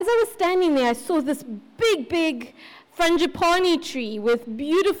standing there, I saw this big frangipani tree with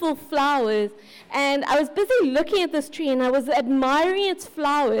beautiful flowers, and I was busy looking at this tree and I was admiring its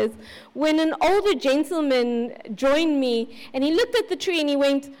flowers when an older gentleman joined me, and he looked at the tree and he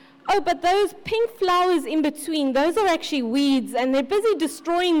went, "Oh, but those pink flowers in between, those are actually weeds and they're busy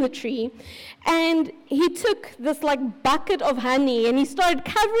destroying the tree." And he took this like bucket of honey and he started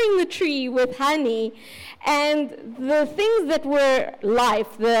covering the tree with honey, and the things that were life,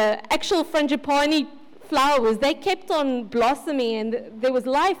 the actual frangipani flowers, they kept on blossoming and there was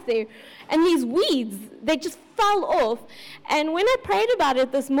life there. And these weeds, they just fell off. And when I prayed about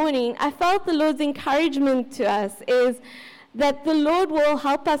it this morning, I felt the Lord's encouragement to us is that the Lord will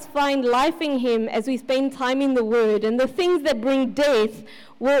help us find life in Him as we spend time in the Word, and the things that bring death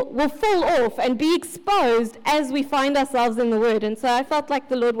will fall off and be exposed as we find ourselves in the Word. And so I felt like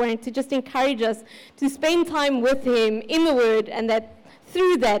the Lord wanted to just encourage us to spend time with Him in the Word, and that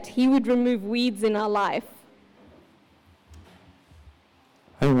through that He would remove weeds in our life.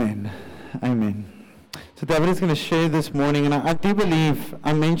 Amen. Amen. So David is going to share this morning, and I do believe,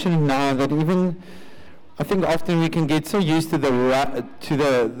 I mentioned now, that even I think often we can get so used to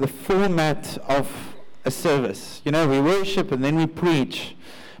the format of a service. You know, we worship and then we preach,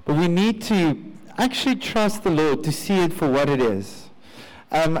 but we need to actually trust the Lord to see it for what it is.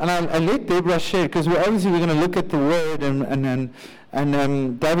 And I let Deborah share, because we're going to look at the Word, and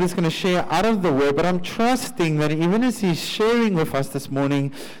David is going to share out of the Word, but I'm trusting that even as he's sharing with us this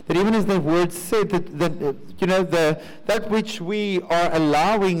morning, that even as the Word said, that you know, that which we are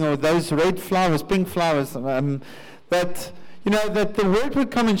allowing, or those red flowers, pink flowers, that, you know, that the Word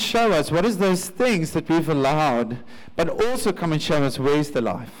would come and show us what is those things that we've allowed, but also come and show us where's the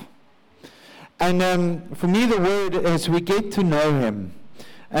life. And for me, the Word is we get to know Him.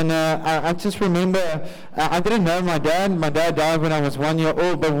 And I just remember, I didn't know my dad. My dad died when I was 1 year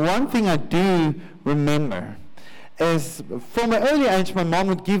old. But one thing I do remember is from an early age, my mom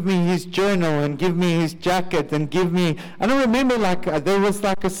would give me his journal and give me his jacket and give me, and I remember like there was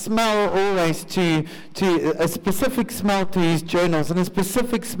like a smell always to a specific smell to his journals and a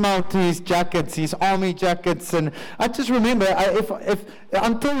specific smell to his jackets, his army jackets. And I just remember, if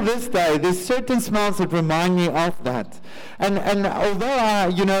until this day, there's certain smells that remind me of that. And although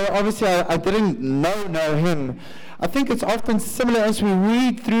obviously I didn't know him, I think it's often similar as we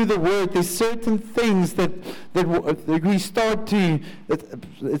read through the Word. There's certain things that we start to,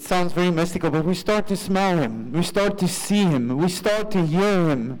 it sounds very mystical, but we start to smell Him. We start to see Him. We start to hear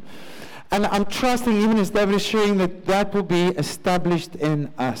Him. And I'm trusting, even as David is sharing, that will be established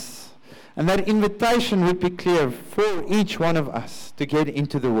in us. And that invitation would be clear for each one of us to get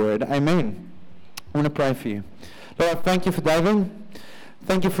into the Word. Amen. I want to pray for you. Lord, I thank you for David.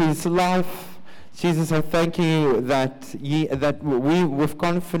 Thank you for his life. Jesus, I thank you that we with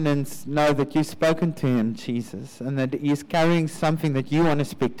confidence know that you've spoken to him, Jesus, and that he is carrying something that you want to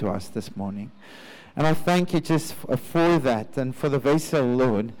speak to us this morning. And I thank you just for that and for the vessel,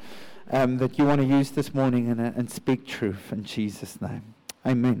 Lord, that you want to use this morning and speak truth in Jesus' name.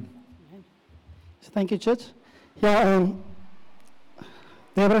 Amen. So thank you, church. Yeah,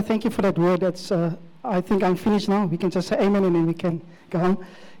 Deborah, thank you for that word. That's I think I'm finished now. We can just say amen and then we can go home.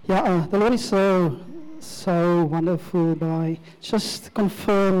 Yeah, the Lord is so wonderful by just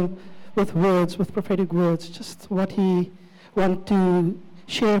confirm with words, with prophetic words, just what He wants to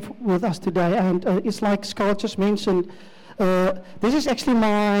share with us today. And it's like Scott just mentioned, this is actually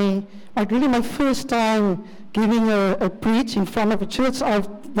my first time giving a preach in front of a church.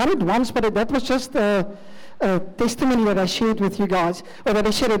 I've done it once, but that was just a testimony that I shared with you guys, or that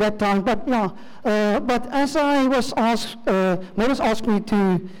I shared at that time. But but as I was asked, Morris asked me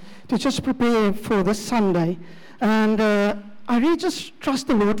to just prepare for this Sunday, and I really just trust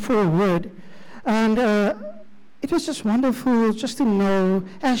the Lord for a word, and it was just wonderful just to know,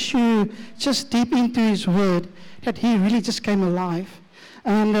 as you just deep into His word, that He really just came alive.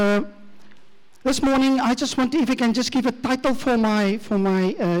 And this morning, I just want to, if I can just give a title for my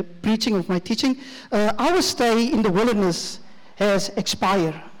preaching, of my teaching. Our stay in the wilderness has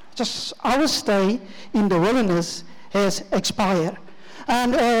expired. Just our stay in the wilderness has expired.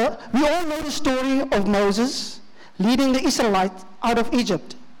 And we all know the story of Moses leading the Israelites out of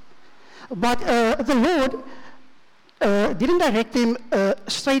Egypt. But the Lord didn't direct him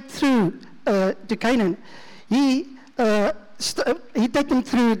straight through to Canaan. He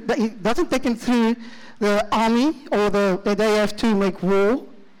doesn't take him through the army or that they have to make war.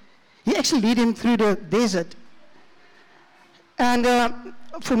 He actually lead him through the desert. And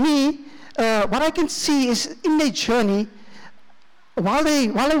for me, what I can see is in their journey, while they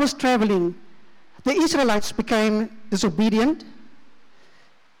was traveling, the Israelites became disobedient.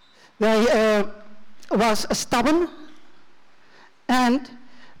 they was stubborn, and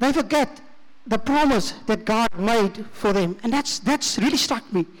they forget the promise that God made for them. And that's really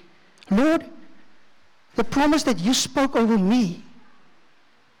struck me. Lord, the promise that you spoke over me,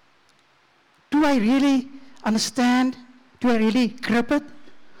 do I really understand? Do I really grip it?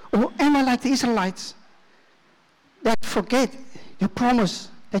 Or am I like the Israelites that forget your promise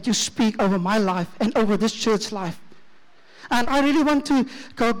that you speak over my life and over this church life? And I really want to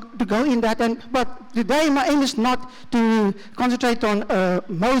go in that. But today my aim is not to concentrate on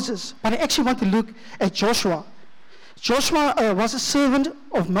Moses, but I actually want to look at Joshua. Joshua was a servant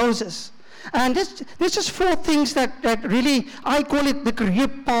of Moses. And there's just 4 things that really, I call it the career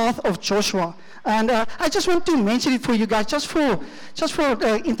path of Joshua. And I just want to mention it for you guys, just for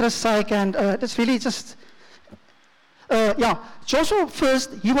interest's sake. And that's really just, Joshua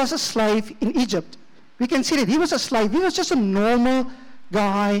first, he was a slave in Egypt. We can see that he was a slave. He was just a normal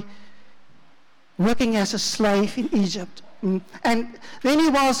guy working as a slave in Egypt. And then he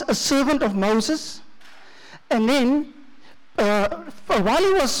was a servant of Moses. And then, while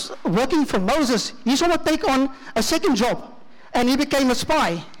he was working for Moses, he sort of take on a second job. And he became a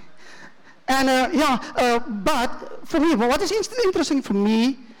spy. And but for me, what is interesting for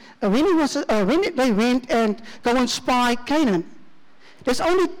me, when they went and go and spy Canaan, there's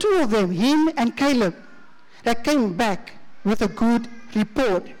only 2 of them, him and Caleb, that came back with a good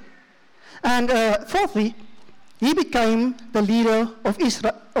report. And fourthly, he became the leader of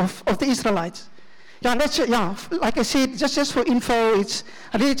the Israelites. Like I said, just for info,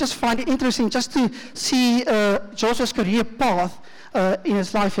 I really just find it interesting just to see Joshua's career path in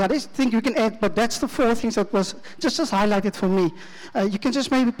his life. I just think you can add, but that's the 4 things that was just highlighted for me. You can just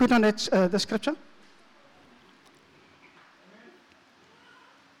maybe put on that the scripture.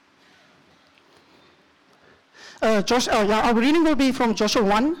 Our reading will be from Joshua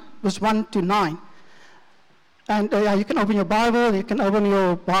 1, verse 1 to 9. And you can open your Bible, you can open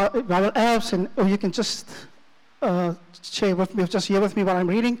your Bible apps, or you can just share with me, just hear with me what I'm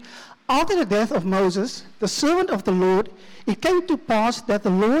reading. After the death of Moses, the servant of the Lord, it came to pass that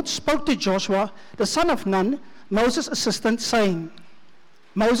the Lord spoke to Joshua, the son of Nun, Moses' assistant, saying,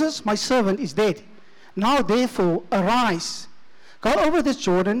 Moses, my servant, is dead. Now therefore, arise, go over this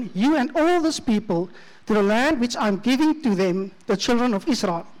Jordan, you and all this people, to the land which I am giving to them, the children of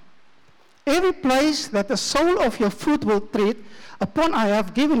Israel. Every place that the sole of your foot will tread upon I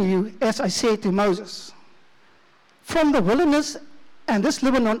have given you, as I said to Moses. From the wilderness and this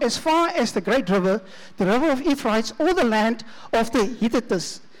Lebanon, as far as the great river, the river of Euphrates, all the land of the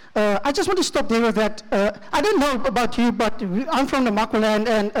Hittites. I just want to stop there with that. I don't know about you, but I'm from the Makwaland,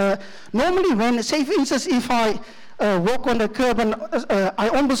 and normally when, say for instance, if I walk on the curb and I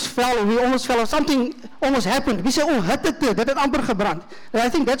almost fell, or we almost fell, or something almost happened, we say, oh, Hittite, dat het amper gebrand. And I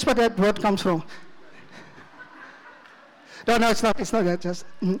think that's where that word comes from. No, it's not that, just...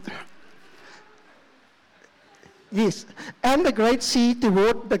 Yes, and the great sea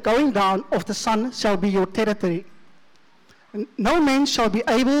toward the going down of the sun shall be your territory. No man shall be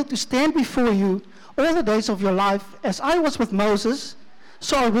able to stand before you all the days of your life. As I was with Moses,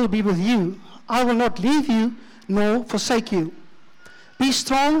 so I will be with you. I will not leave you nor forsake you. Be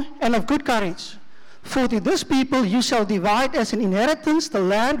strong and of good courage, for to this people you shall divide as an inheritance the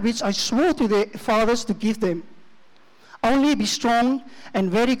land which I swore to their fathers to give them. Only be strong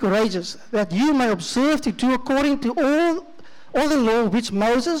and very courageous, that you may observe to do according to all the law which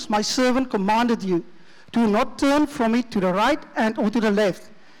Moses, my servant, commanded you. Do not turn from it to the right and or to the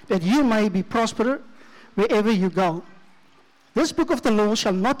left, that you may be prosperous wherever you go. This book of the law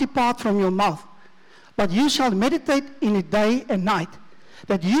shall not depart from your mouth, but you shall meditate in it day and night,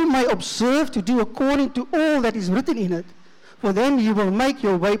 that you may observe to do according to all that is written in it. For then you will make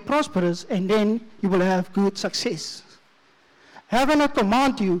your way prosperous, and then you will have good success. Have I not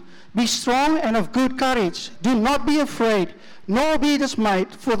commanded you, be strong and of good courage. Do not be afraid, nor be dismayed,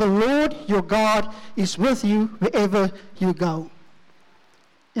 for the Lord your God is with you wherever you go.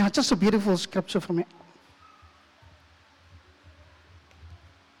 Yeah, just a beautiful scripture for me.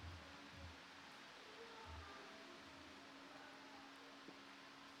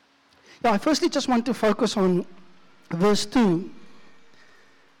 Yeah, I firstly just want to focus on verse 2.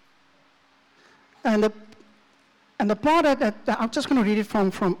 And the part that I'm just going to read it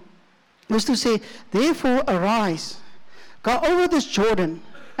from verse 2 say, therefore arise, go over this Jordan,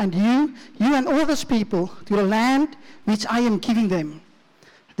 and you and all this people, to the land which I am giving them.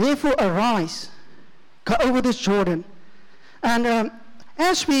 Therefore arise, go over this Jordan. And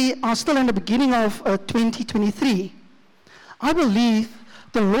as we are still in the beginning of 2023, I believe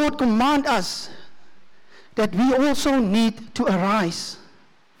the Lord commands us that we also need to arise.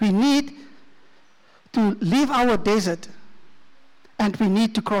 We need to leave our desert, and we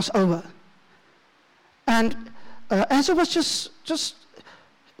need to cross over. And as I was just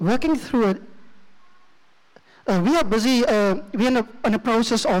working through it, we are busy, we're in a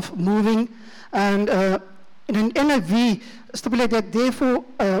process of moving, and in an NIV, stipulate that therefore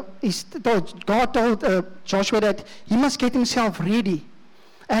God told Joshua that he must get himself ready.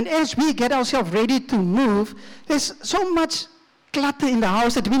 And as we get ourselves ready to move, there's so much clutter in the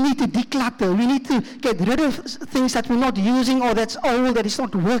house that we need to declutter. We need to get rid of things that we're not using or that's old, that is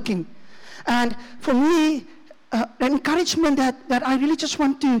not working. And for me, the encouragement that I really just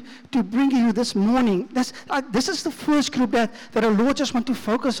want to bring you this morning, this is the first group that the Lord just want to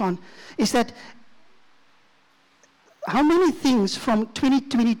focus on, is that how many things from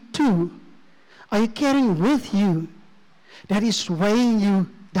 2022 are you carrying with you that is weighing you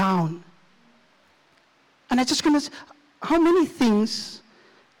down? And I just going to, how many things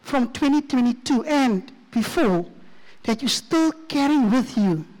from 2022 and before that you're still carrying with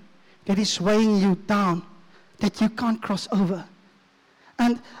you that is weighing you down, that you can't cross over?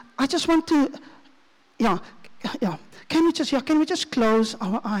 And I just want to, can we just close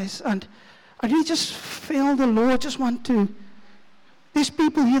our eyes? And I really just feel the Lord just want to, there's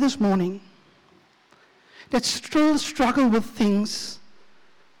people here this morning that still struggle with things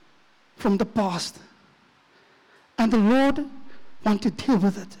from the past. And the Lord wants to deal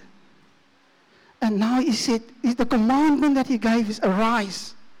with it. And now he said, the commandment that he gave is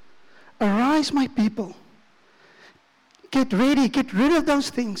arise. Arise, my people. Get ready, get rid of those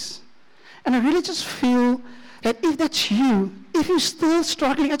things. And I really just feel that if that's you, if you're still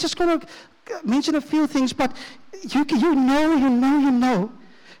struggling, I just want to mention a few things, but you know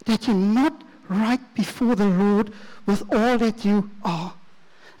that you're not right before the Lord with all that you are.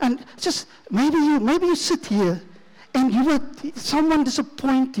 And just maybe you sit here and someone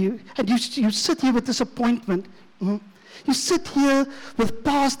disappoint you, and you sit here with disappointment. You sit here with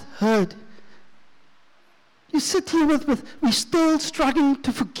past hurt. You sit here with we're still struggling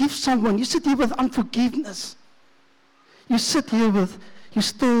to forgive someone. You sit here with unforgiveness. You sit here with you're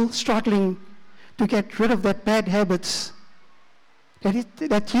still struggling to get rid of that bad habits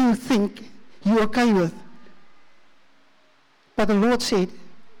that you think you're okay with. But the Lord said,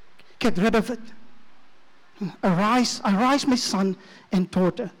 get rid of it. Arise, my son and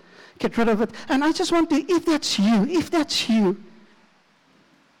daughter. Get rid of it. And I just want to, if that's you,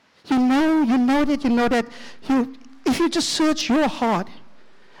 you know that if you just search your heart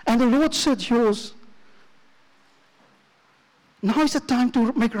and the Lord search yours, now is the time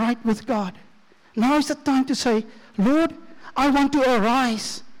to make right with God. Now is the time to say, Lord, I want to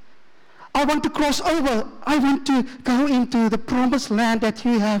arise. I want to cross over. I want to go into the promised land that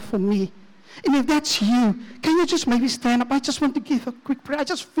you have for me. And if that's you, can you just maybe stand up? I just want to give a quick prayer. I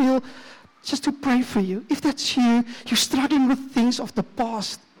just feel just to pray for you. If that's you, you're struggling with things of the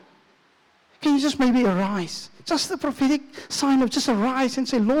past, can you just maybe arise? Just the prophetic sign of just arise and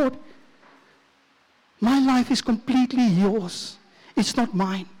say, Lord, my life is completely yours. It's not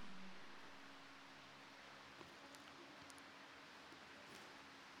mine.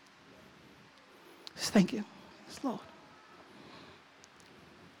 Just thank you. Yes, Lord.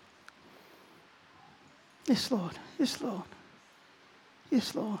 Yes, Lord. Yes, Lord.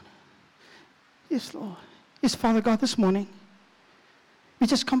 Yes, Lord. Yes, Lord. Yes, Father God, this morning, we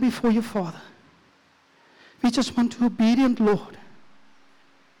just come before you, Father. We just want to be obedient, Lord.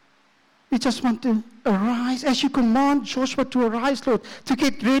 We just want to arise as you command Joshua to arise, Lord, to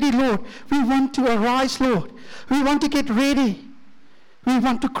get ready, Lord. We want to arise, Lord. We want to get ready. We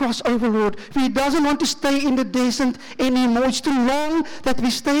want to cross over, Lord. We doesn't want to stay in the desert anymore. It's too long that we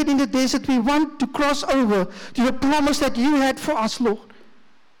stayed in the desert. We want to cross over to the promise that you had for us, Lord.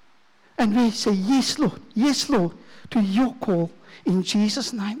 And we say, yes, Lord, to your call in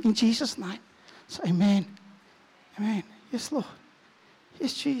Jesus' name, So amen. Amen. Yes, Lord.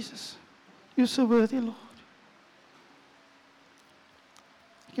 Yes, Jesus. You're so worthy, Lord.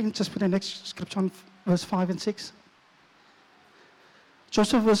 You can just put the next scripture on verse 5 and 6.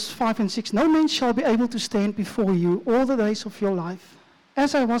 Joshua verse 5 and 6. No man shall be able to stand before you all the days of your life.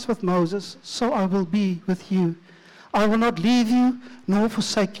 As I was with Moses, so I will be with you. I will not leave you nor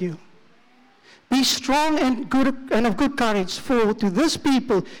forsake you. Be strong and of good courage, for to this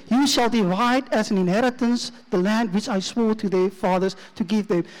people you shall divide as an inheritance the land which I swore to their fathers to give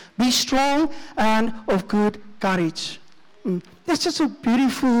them. Be strong and of good courage. That's just a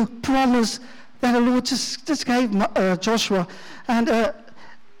beautiful promise that the Lord just gave Joshua. And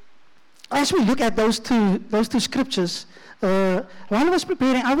as we look at those two scriptures, While I was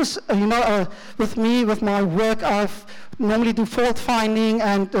preparing, I was, with my work, I've normally do fault finding,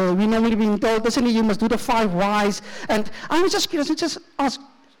 and we normally being told, listen, you must do the 5 whys. And I was just curious and just ask,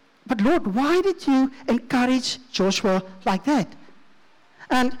 but Lord, why did you encourage Joshua like that?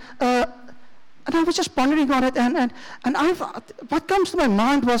 And I was just pondering on it, and what comes to my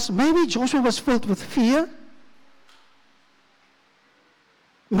mind was maybe Joshua was filled with fear.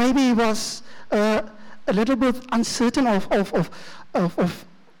 Maybe he was a little bit uncertain of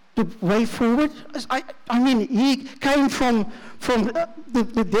the way forward. I mean, he came from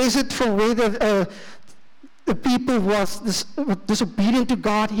the desert, from where the people was disobedient to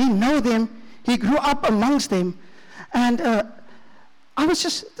God. He knew them. He grew up amongst them, and I was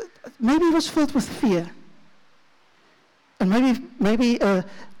just maybe he was filled with fear, and maybe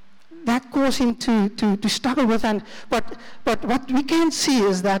that caused him to struggle with. But what we can see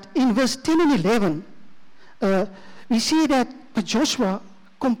is that in verse 10 and 11, we see that Joshua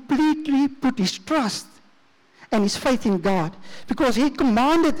completely put his trust and his faith in God, because he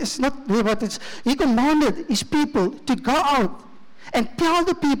commanded, he commanded his people to go out and tell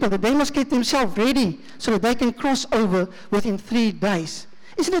the people that they must get themselves ready so that they can cross over within 3 days.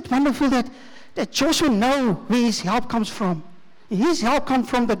 Isn't it wonderful that Joshua knows where his help comes from? His help comes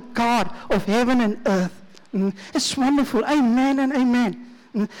from the God of heaven and earth. It's wonderful. Amen and amen.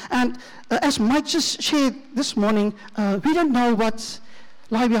 And as Mike just shared this morning, we don't know what's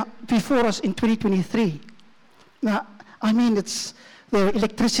lying before us in 2023. Now, I mean, it's the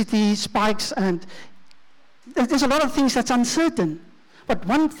electricity spikes, and there's a lot of things that's uncertain. But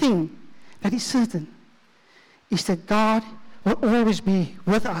one thing that is certain is that God will always be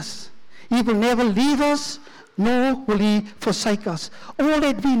with us. He will never leave us, nor will He forsake us. All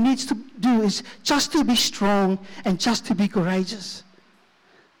that we need to do is just to be strong and just to be courageous.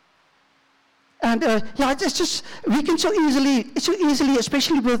 And it's just, we can so easily,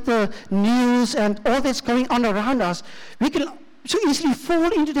 especially with the news and all that's going on around us, we can so easily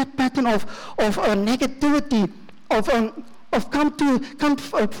fall into that pattern of negativity, of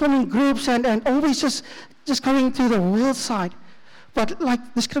forming groups and always just going to the world side. But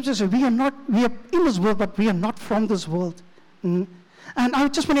like the scripture says, we are in this world, but we are not from this world. And I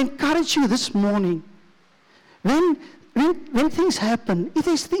just want to encourage you this morning. When things happen, if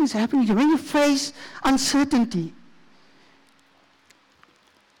there's things happening to you, when you face uncertainty,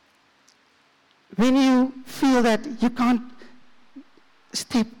 when you feel that you can't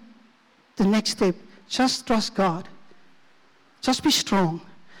step the next step, just trust God. Just be strong.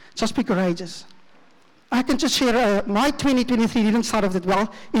 Just be courageous. I can just share my 2023 didn't start off that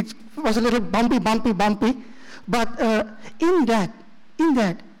well. It was a little bumpy. But in that,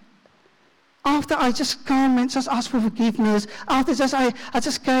 after I just come and just ask for forgiveness, after I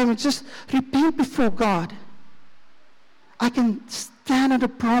just came and just repent before God, I can stand on the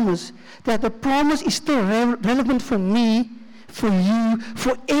promise that the promise is still relevant for me, for you,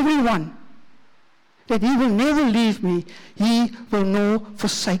 for everyone. That He will never leave me. He will not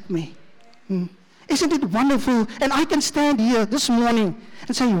forsake me. Isn't it wonderful? And I can stand here this morning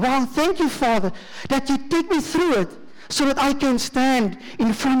and say, wow, thank you, Father, that you take me through it so that I can stand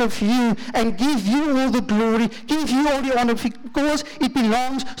in front of you and give you all the glory, give you all the honor, because it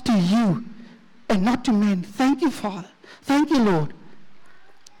belongs to you and not to men. Thank you, Father. Thank you, Lord.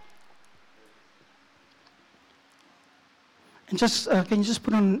 And just, can you just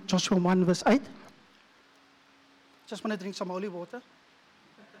put on Joshua 1 verse 8? Just want to drink some holy water.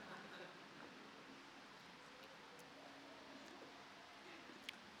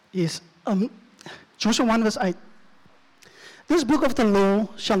 Yes, Joshua 1 verse 8. This book of the law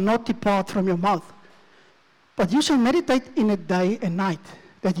shall not depart from your mouth, but you shall meditate in it day and night,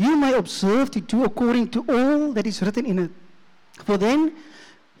 that you may observe to do according to all that is written in it. For then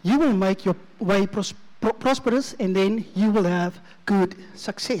you will make your way prosperous, and then you will have good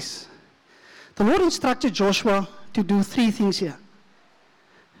success. The Lord instructed Joshua to do 3 things here.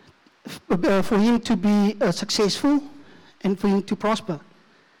 For him to be successful and for him to prosper.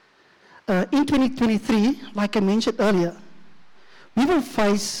 In 2023, like I mentioned earlier, we will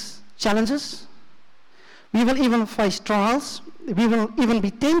face challenges. We will even face trials. We will even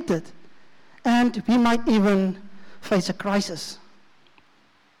be tempted. And we might even face a crisis.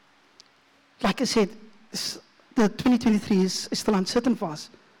 Like I said, the 2023 is still uncertain for us.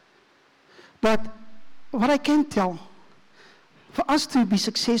 But what I can tell, for us to be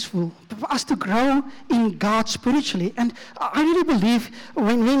successful, for us to grow in God spiritually, and I really believe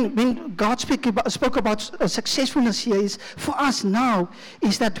when God spoke about successfulness here is for us now,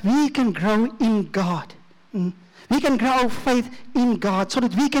 is that we can grow in God. We can grow our faith in God so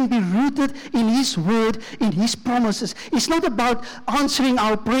that we can be rooted in His Word, in His promises. It's not about answering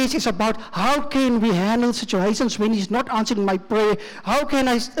our prayers. It's about how can we handle situations when He's not answering my prayer. How can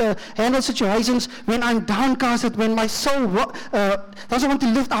I handle situations when I'm downcasted, when my soul doesn't want to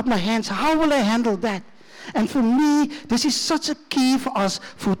lift up my hands. How will I handle that? And for me, this is such a key for us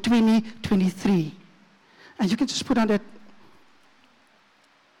for 2023. And you can just put on that.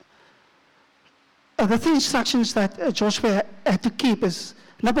 The three instructions that Joshua had to keep is,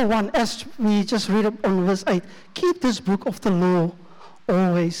 number one, as we just read on verse 8, keep this book of the law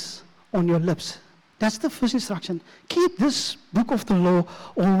always on your lips. That's the first instruction. Keep this book of the law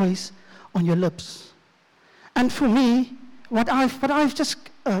always on your lips. And for me, what I've just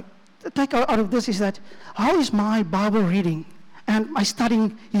take out of this is that, how is my Bible reading and my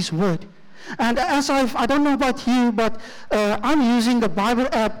studying His Word? And as I don't know about you, but I'm using the Bible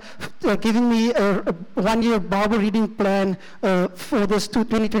app, giving me a 1-year Bible reading plan for this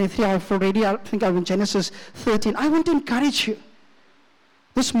 2023. I think I'm in Genesis 13. I want to encourage you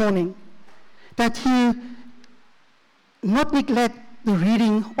this morning that you not neglect the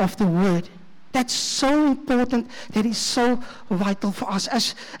reading of the Word. That's so important. That is so vital for us.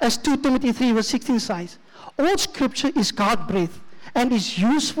 As 2 Timothy 3 verse 16 says, all Scripture is God-breathed and is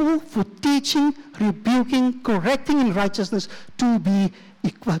useful for teaching, rebuking, correcting in righteousness, to be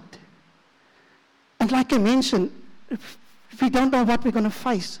equipped. And like I mentioned, we don't know what we're going to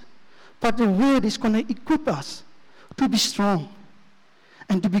face, but the Word is going to equip us to be strong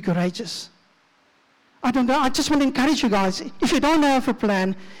and to be courageous. I don't know, I just want to encourage you guys, if you don't have a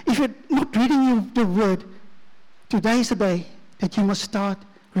plan, if you're not reading the Word, today is the day that you must start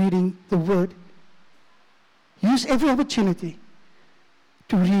reading the Word. Use every opportunity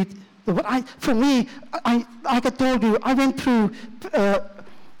to read the Word. For me, like I told you, I went through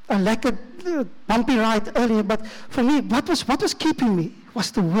like a bumpy ride earlier, but for me, what was keeping me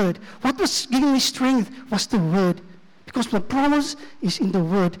was the Word. What was giving me strength was the Word. Because my promise is in the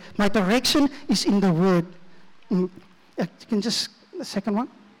Word. My direction is in the Word. You can just, the second one.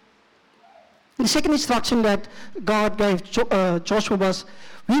 The second instruction that God gave Joshua was,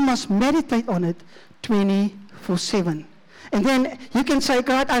 we must meditate on it 24/7. And then you can say,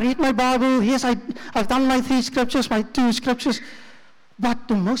 God, I read my Bible. Yes, I've done my 3 scriptures, my 2 scriptures. But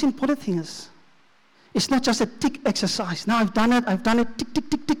the most important thing is, it's not just a tick exercise. Now I've done it, tick, tick,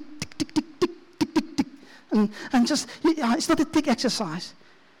 tick, tick, tick, tick, tick, tick, tick, tick, tick. And just, it's not a tick exercise.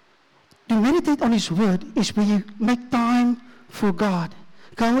 To meditate on His Word is where you make time for God.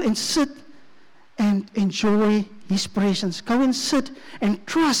 Go and sit and enjoy His presence. Go and sit and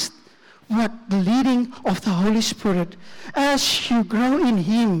trust what the leading of the Holy Spirit. As you grow in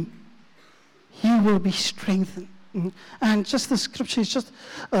Him, you will be strengthened. And just the scripture is just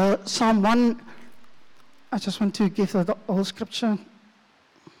Psalm 1. I just want to give the whole scripture.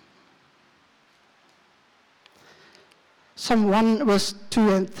 Psalm 1 verse 2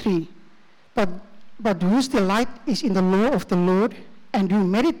 and 3. But whose delight is in the law of the Lord, and who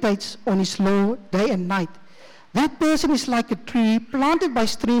meditates on His law day and night. That person is like a tree planted by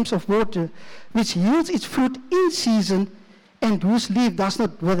streams of water, which yields its fruit in season, and whose leaf does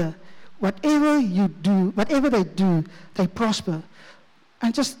not wither. Whatever they do, they prosper.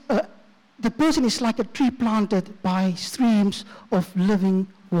 And just the person is like a tree planted by streams of living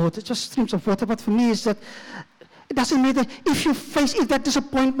water, just streams of water. But for me, is that it doesn't matter if that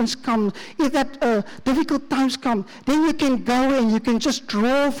disappointments come, if that difficult times come, then you can go and you can just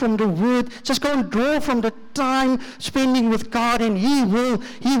draw from the Word, just go and draw from the time spending with God, and He will,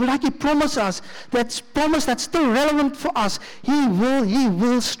 like He promised us, that's promise that's still relevant for us. He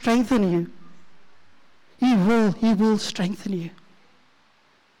will strengthen you. He will strengthen you.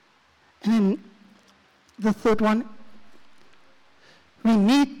 And then the third one, we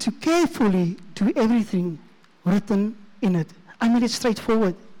need to carefully do everything written in it. I mean, it's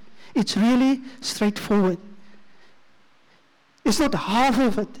straightforward. It's really straightforward. It's not half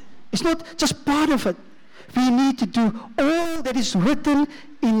of it. It's not just part of it. We need to do all that is written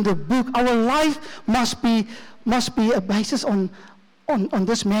in the book. Our life must be a basis on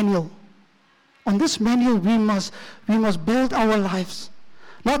this manual. On this manual, we must build our lives,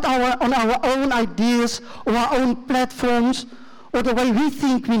 not on our own ideas or our own platforms or the way we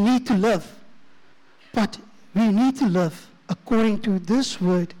think we need to live, but we need to live according to this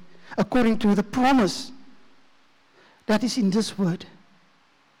Word, according to the promise that is in this Word.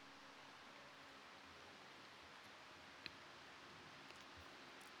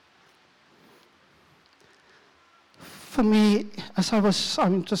 For me,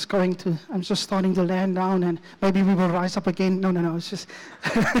 I'm just starting to land down, and maybe we will rise up again. No, it's just,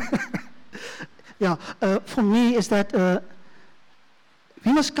 for me is that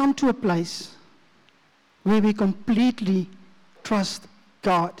we must come to a place where we completely trust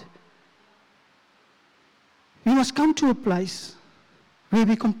God. We must come to a place where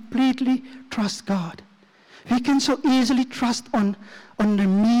we completely trust God. We can so easily trust on the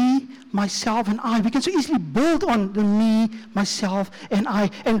me, myself, and I. We can so easily build on the me, myself, and I,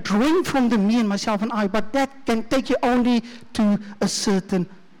 and drawing from the me and myself and I, but that can take you only to a certain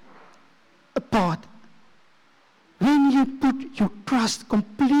part. When you put your trust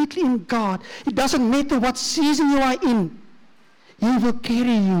completely in God, it doesn't matter what season you are in, He will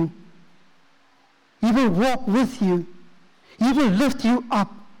carry you. He will walk with you. He will lift you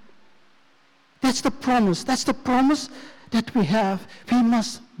up. That's the promise. That's the promise that we have. We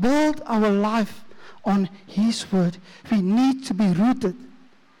must build our life on His Word. We need to be rooted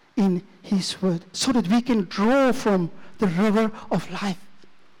in His Word so that we can draw from the river of life.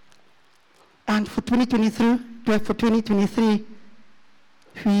 And for 2023,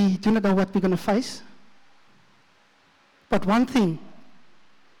 we do not know what we're going to face. But one thing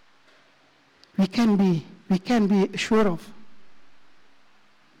we can be sure of.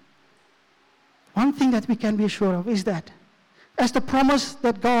 One thing that we can be sure of is that, as the promise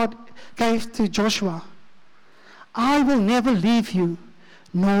that God gave to Joshua, I will never leave you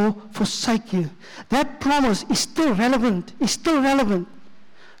nor forsake you. That promise is still relevant.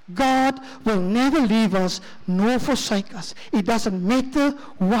 God will never leave us nor forsake us. It doesn't matter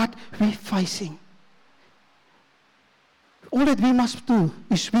what we're facing. All that we must do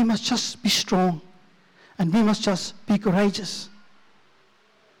is we must just be strong and we must just be courageous.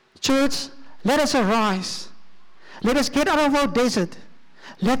 Church, let us arise. Let us get out of our desert.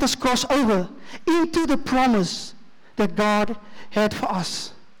 Let us cross over into the promise that God had for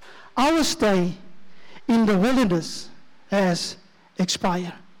us. Our stay in the wilderness has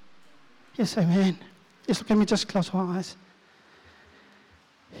expired. Yes, amen. Yes, let me just close our eyes.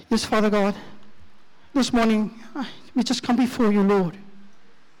 Yes, Father God, this morning we just come before you, Lord.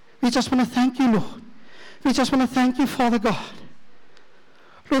 We just want to thank you, Lord. We just want to thank you, Father God.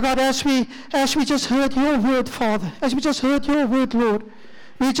 Lord God, as we just heard your word, Father, as we just heard your word, Lord,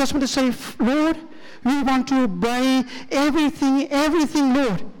 we just want to say, Lord, we want to obey everything,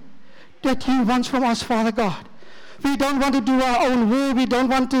 Lord, that you want from us, Father God. We don't want to do our own will. We don't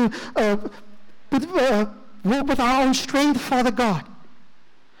want to walk with our own strength, Father God.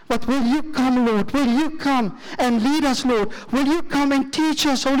 But will you come, Lord? Will you come and lead us, Lord? Will you come and teach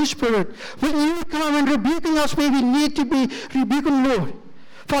us, Holy Spirit? Will you come and rebuking us where we need to be rebuking, Lord?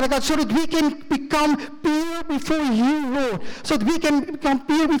 Father God, so that we can become pure before you, Lord. So that we can become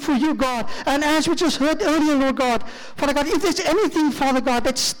pure before you, God. And as we just heard earlier, Lord God, Father God, if there's anything, Father God,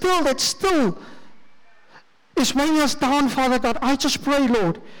 that's still is weighing us down, Father God, I just pray,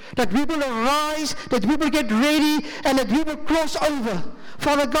 Lord, that we will arise, that we will get ready, and that we will cross over.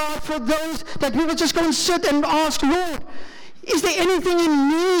 Father God, for those that we will just go and sit and ask, Lord, is there anything in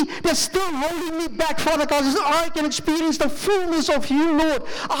me that's still holding me back, Father God, so I can experience the fullness of you, Lord?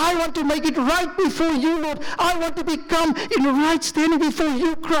 I want to make it right before you, Lord. I want to become in right standing before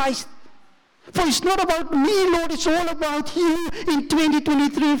you, Christ. For it's not about me, Lord, it's all about you in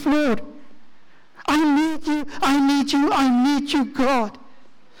 2023, Lord. I need you, God.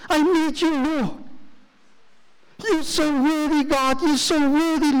 I need you, Lord. You're so worthy, God. You're so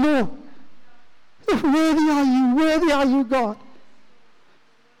worthy, Lord. Worthy are you, God.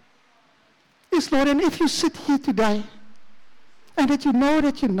 Yes, Lord, and if you sit here today, and that you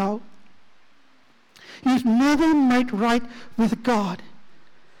know, you've never made right with God.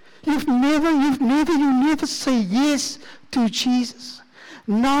 You never say yes to Jesus.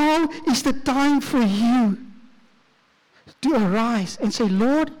 Now is the time for you to arise and say,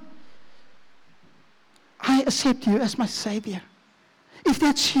 Lord, I accept you as my Savior. If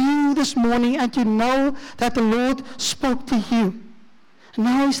that's you this morning and you know that the Lord spoke to you,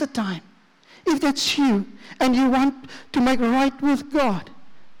 now is the time. If that's you and you want to make right with God,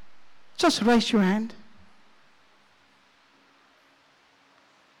 just raise your hand.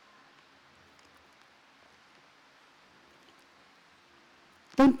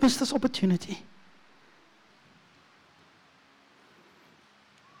 Don't miss this opportunity.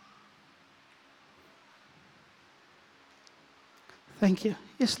 Thank you.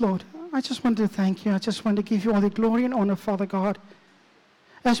 Yes, Lord, I just want to thank you. I just want to give you all the glory and honor, Father God.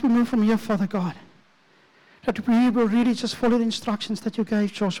 As we move from here, Father God, that we will really just follow the instructions that you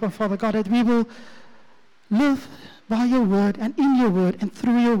gave Joshua, Father God, that we will live by your word and in your word and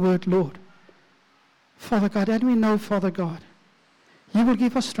through your word, Lord. Father God, and we know, Father God, you will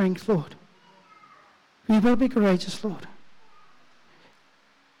give us strength, Lord. We will be courageous, Lord.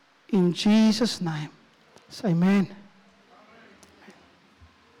 In Jesus' name. Say amen.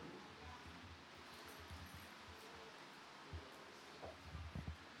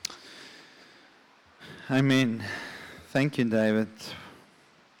 Amen. Thank you, David.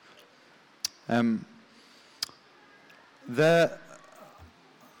 Even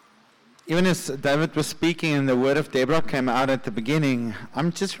as David was speaking and the word of Deborah came out at the beginning,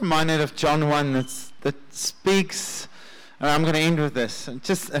 I'm just reminded of John 1 that speaks, and I'm going to end with this.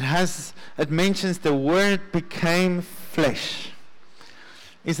 It mentions the word became flesh.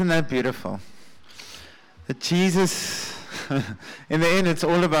 Isn't that beautiful? That Jesus, in the end, it's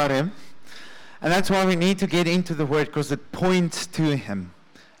all about him. And that's why we need to get into the word, because it points to him.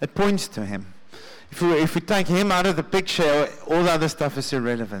 It points to him. If we take him out of the picture, all the other stuff is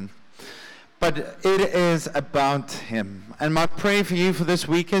irrelevant. But it is about him. And my prayer for you for this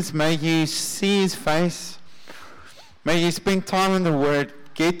week is, may you see his face. May you spend time in the word,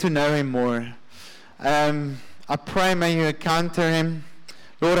 get to know him more. I pray may you encounter him.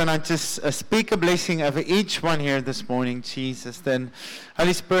 Lord, and I just speak a blessing over each one here this morning, Jesus. Then,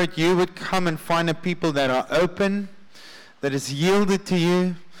 Holy Spirit, you would come and find a people that are open, that is yielded to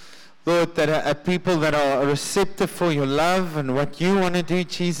you. Lord, that are people that are receptive for your love and what you want to do,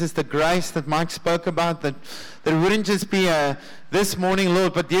 Jesus. The grace that Mike spoke about, that it wouldn't just be this morning,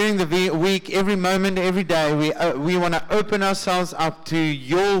 Lord, but during the week, every moment, every day, we want to open ourselves up to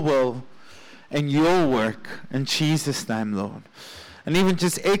your will and your work in Jesus' name, Lord. And even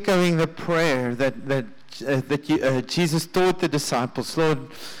just echoing the prayer that Jesus taught the disciples,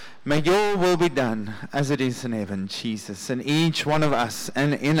 Lord, may your will be done as it is in heaven, Jesus, in each one of us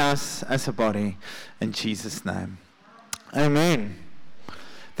and in us as a body, in Jesus' name. Amen.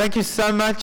 Thank you so much.